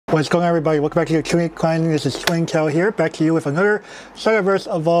What's going on, everybody? Welcome back to your Chuuni Clan. This is Twin Tail here, back to you with another Shadowverse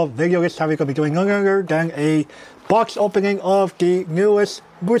Evolved video. This time we're going to be doing none other than a box opening of the newest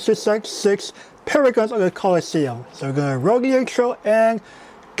Booster Set 6 Paragons of the Colosseum. So we're going to roll the intro and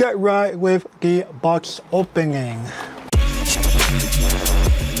get right with the box opening.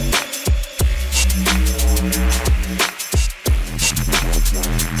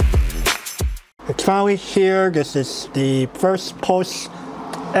 It's finally here. This is the first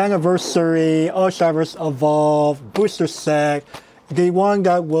post-anniversary of Shadowverse Evolved booster set. The one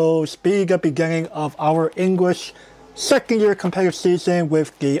that will be the beginning of our English second-year competitive season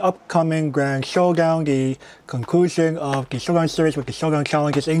with the upcoming Grand Showdown, the conclusion of the Showdown series with the Showdown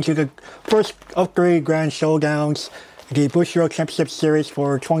challenges into the first of 3 Grand Showdowns, the Booster Championship series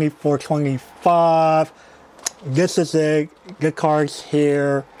for 24-25. This is it. Good cards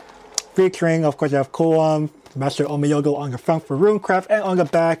here. Featuring, of course, we have Kuon, Master Omiyogo on the front for Runecraft, and on the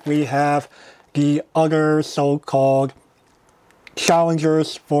back we have the other so-called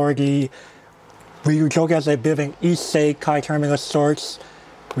challengers for the Ryujoga as a bit of an Isekai tournament of sorts.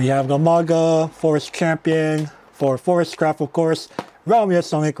 We have the Maga, Forest Champion for Forest Craft, of course, Ramia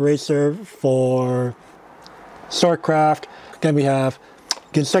Sonic Racer for Swordcraft. Then we have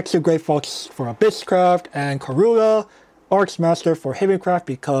Ginsetsu Great Fox for Abysscraft, and Karula Arcs Master for Havencraft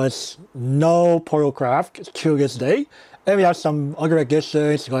because no Portalcraft to this day. And we have some other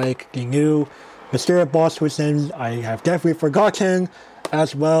additions like the new Mysterio Boss, who's in I have definitely forgotten,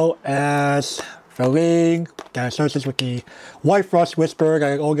 as well as Feline that associates with the White Frost Whisperer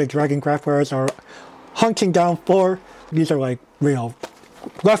that all the Dragon Craft players are hunting down for. These are like, you know,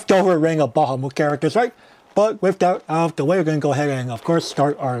 leftover Ring of Bahamut characters, right? But with that out of the way, we're going to go ahead and, of course,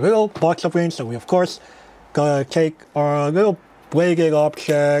 start our little box opening. So we, of course, gonna take our little bladed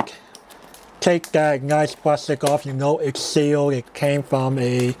object, take that nice plastic off. You know it's sealed. It came from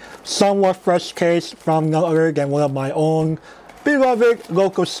a somewhat fresh case from none other than one of my own beloved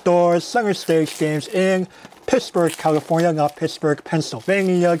local stores, Center Stage Games in Pittsburgh, California, not Pittsburgh,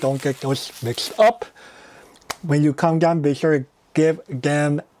 Pennsylvania. Don't get those mixed up. When you come down, be sure to give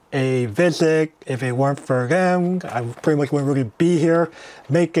them a visit. If it weren't for them, I pretty much wouldn't really be here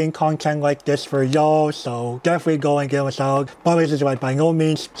making content like this for y'all. So definitely go and give us out. But this is like by no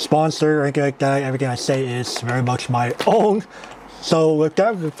means sponsored or anything like that. Everything I say is very much my own. So with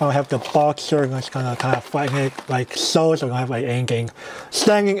that, we're gonna have the boxer. I'm just gonna kind of flatten it like so. So we don't have like anything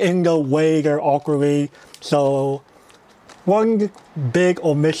standing in the way there awkwardly. So one big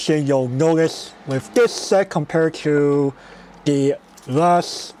omission you'll notice with this set compared to the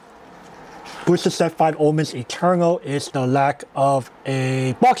last Booster Set 5 Omens Eternal is the lack of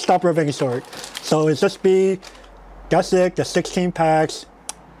a box stopper of any sort. So it's just that's it, the 16 packs,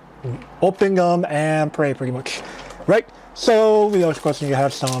 open them and pray pretty much, right? So we of course need to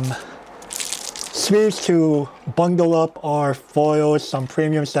have some sleeves to bundle up our foils, some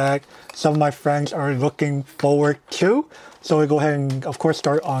premiums that some of my friends are looking forward to. So we go ahead and of course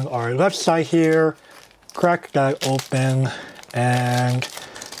start on our left side here, crack that open, and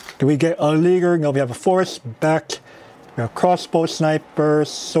do we get a leader? No, we have a Forest Back, we have Crossbow Sniper,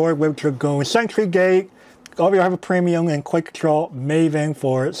 Sword Whip Dragoon, Sentry Gate. We have a Premium and Quick Draw Maven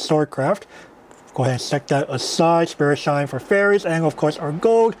for Swordcraft. Go ahead and set that aside. Spirit Shine for Fairies, and of course our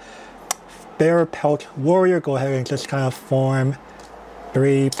gold Bear Pelt Warrior. Go ahead and just kind of form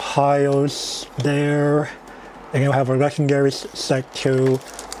 3 piles there. And then we'll have a Legendary set to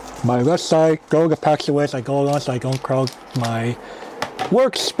my left side. Go the packs away as I go along so I don't crowd my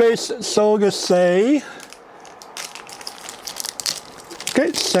workspace, so to say.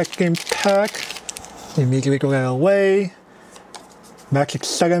 Okay, second pack. Immediately go that away. Magic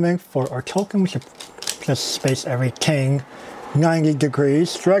Sediment for our token. We should just space everything 90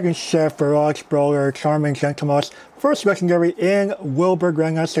 degrees. Dragon Chef, Barrage Brawler, Charming Gentlemoss. First legendary in Wilbur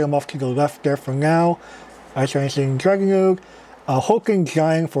Grand. I'll take them off to the left there for now. Ice Ranging Dragonoog. Hulking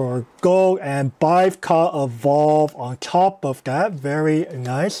Giant for gold, and Biveka Evolve on top of that. Very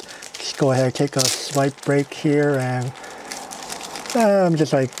nice. Just go ahead and take a slight break here and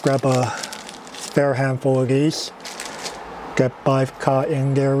just like grab a fair handful of these. Get Biveka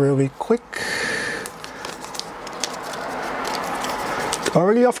in there really quick.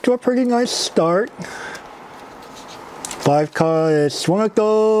 Already off to a pretty nice start. Biveka is one of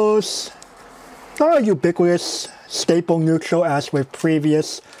those ubiquitous staple neutral as with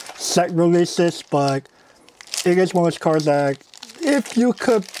previous set releases, but it is one of those cards that if you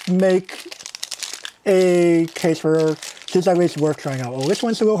could make a case for, it's at least worth trying out. Oh, this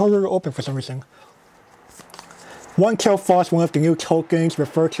one's a little harder to open for some reason. One Tail Fox, one of the new tokens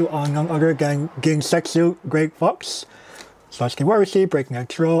referred to on none other than Ginsetsu Great Fox. Sasuke Warrior, Breakneck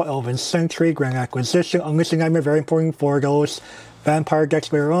Draw, Elven Sentry, Grand Acquisition, Unleashing Nightmare, very important for those vampire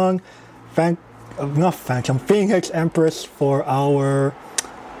decks later on. Not Phantom, Phoenix Empress for our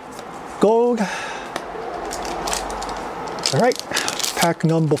gold. Alright, pack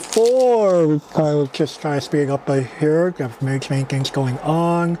number 4. I'll just try to speed up by here. Got many things going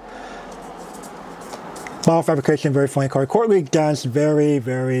on. Bottle Fabrication, very funny card. Courtly Dance,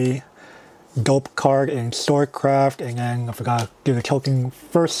 very dope card in Swordcraft. And then I forgot to do the token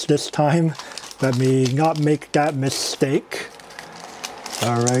first this time. Let me not make that mistake.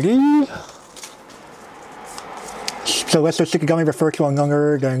 Alrighty. So Lesser Shikigami referred to on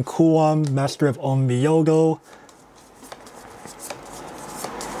younger than Kuon, Master of Onmyogo.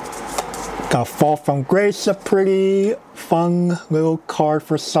 Got Fall from Grace, a pretty fun little card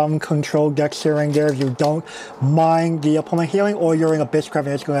for some control decks here and there if you don't mind the opponent healing, or you're in a Bitchcraft and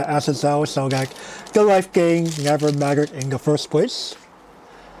it's going to assets out, so that the life gain never mattered in the first place.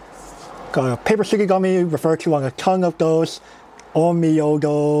 Got a Paper Shikigami, referred to on a ton of those.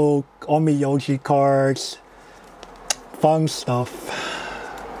 Onmyoji cards. Fun stuff.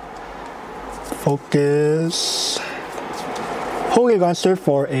 Focus. Holy Lancer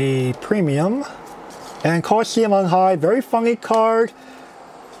for a premium. And Colosseum on high, very funny card.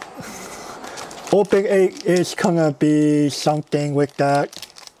 Open 8 is gonna be something with that.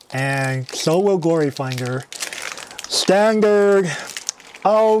 And so will Glory Finder. Standard.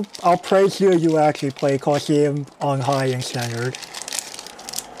 I'll praise you if you actually play Colosseum on high in Standard.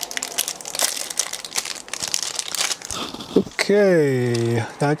 Okay,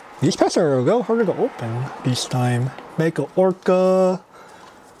 these packs are a little harder to open this time. Make a Orca.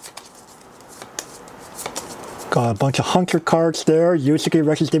 Got a bunch of Hunter cards there. Yusuke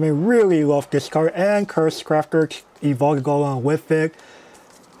Rex's Demon, really love this card. And Curse Crafter Evolve to go along with it.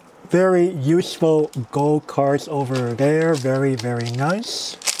 Very useful gold cards over there. Very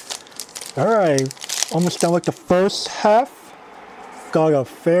nice. Alright, almost done with the first half. Got a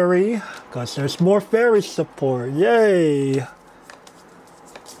fairy, because there's more fairy support. Yay!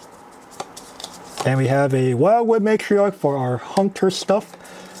 And we have a Wildwood Matriarch for our Hunter stuff.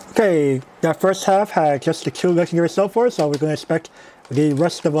 Okay, that first half had just the 2 legendary so far, so we're going to expect the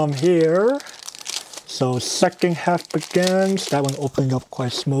rest of them here. So second half begins. That one opened up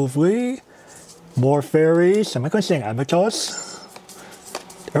quite smoothly. More fairies. Am I going to say avatars?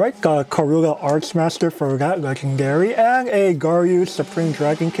 Alright, got a Karula Artsmaster for that legendary, and a Garyu Supreme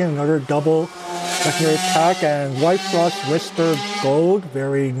Dragon King, another double legendary attack, and White Frost Whisper Gold,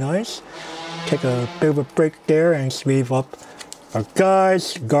 very nice. Take a bit of a break there and sleeve up our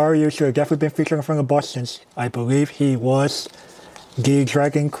guys. Garyu should have definitely been featured in front of the boss since I believe he was the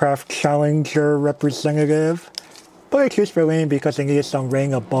Dragoncraft Challenger representative. But I choose Berlin because they needed some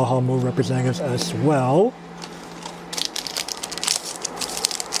Ring of Bahamut representatives as well.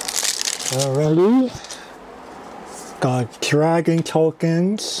 Alrighty. Got Dragon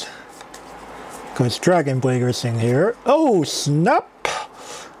tokens. Because Dragon Blader's in here. Oh, snap!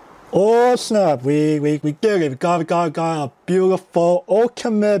 Oh, snap. We did it. We got a beautiful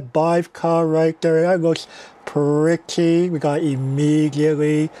ultimate 5 card right there. That looks pretty. We got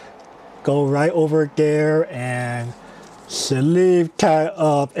immediately go right over there and sleeve that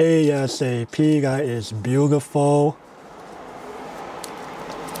up ASAP. That is beautiful.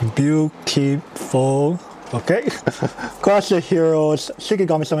 Beautiful. Okay. Clash of Heroes.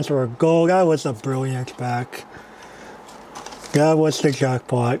 Shikigami summons for a gold. That was a brilliant pack. That was the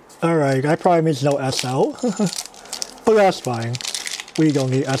jackpot. Alright, that probably means no SL. But that's fine. We don't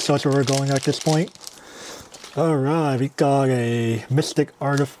need SLs where we're going at this point. Alright, we got a Mystic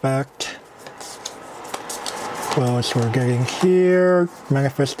Artifact. What else we're getting here?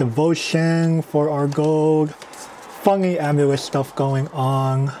 Manifest Devotion for our gold. Funny amulet stuff going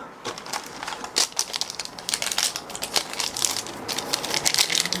on.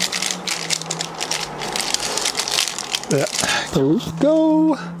 There we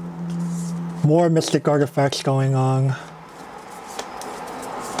go. More mystic artifacts going on.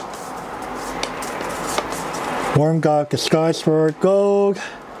 Worm got disguise for gold.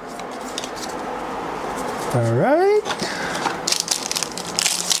 Alright.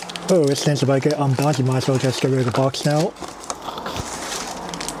 Oh, this seems like it unbound. You might as well just get rid of the box now.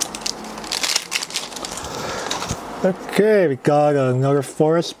 Okay, we got another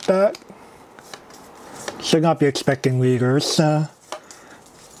forest bat. Should not be expecting leaders.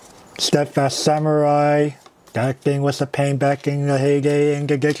 Steadfast Samurai. That thing was a pain back in the heyday in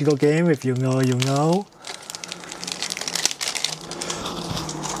the digital game. If you know, you know.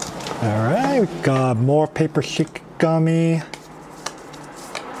 Alright, we got more Paper Shikigami.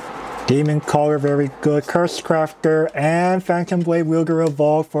 Demon Caller, very good. Curse Crafter and Phantom Blade Wielder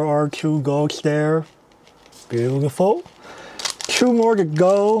evolved for our 2 golds there. Beautiful. 2 more to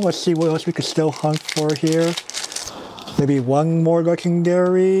go. Let's see what else we could still hunt for here. Maybe 1 more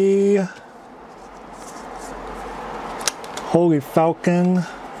legendary. Holy Falcon.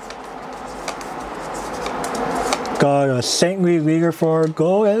 Got a Saintly Leader for our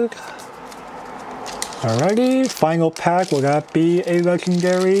gold. Alrighty, final pack, will that be a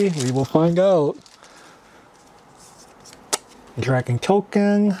legendary? We will find out. Dragon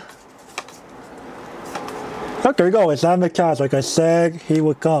Token. Oh, there you go, it's Amicaz. Like I said, he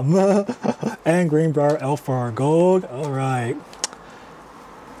would come. And Greenbrier Elf for our gold. Alright.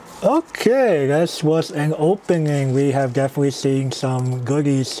 Okay, this was an opening. We have definitely seen some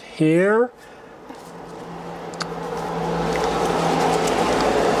goodies here.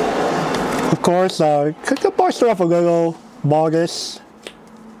 Of course, the bar start off a little modest.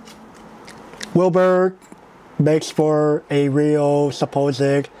 Wilbur makes for a real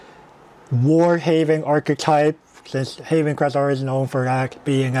supposed Warhaven archetype, since Haven Crest is known for that,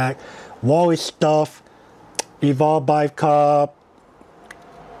 being that Wally stuff, Evolved Biped,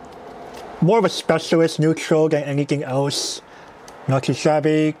 more of a specialist neutral than anything else. Not too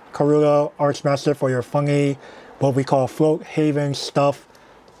shabby. Karula Archmaster for your funny, what we call float Haven stuff.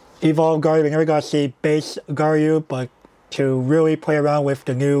 Evolve Garyu, we never got to see base Garyu, but to really play around with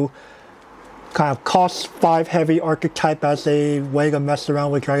the new kind of cost 5 heavy archetype as a way to mess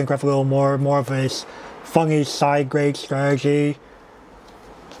around with Dragoncraft a little more of a funny side grade strategy.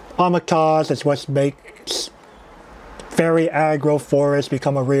 Amicaz is what makes Fairy Aggro Forest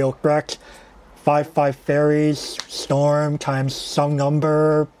become a real threat. 5/5 fairies, storm times some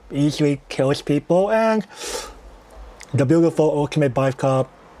number, easily kills people, and the beautiful Ultimate Biped.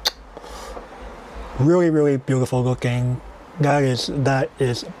 Really beautiful looking. That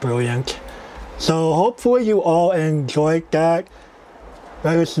is brilliant. So hopefully you all enjoyed that.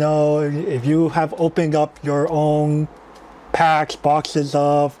 Let us know if you have opened up your own packs, boxes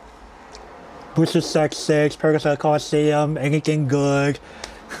of Booster Set 6, Paragons Colosseum, anything good.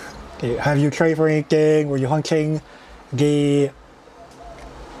 Have you traded for anything? Were you hunting the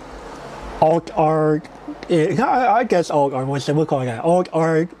alt art? I guess alt art, we'll call it that. Alt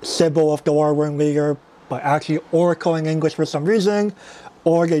art symbol of the Warworm Leader, but actually Oracle in English for some reason.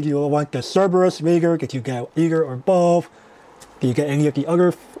 Or did you want the Cerberus Leader? Did you get either or both? Did you get any of the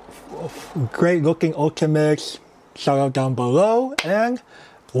other great looking ultimates? Shout out down below. And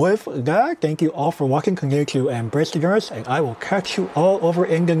with that, thank you all for watching. Continue to embrace the universe, and I will catch you all over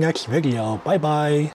in the next video. Bye bye.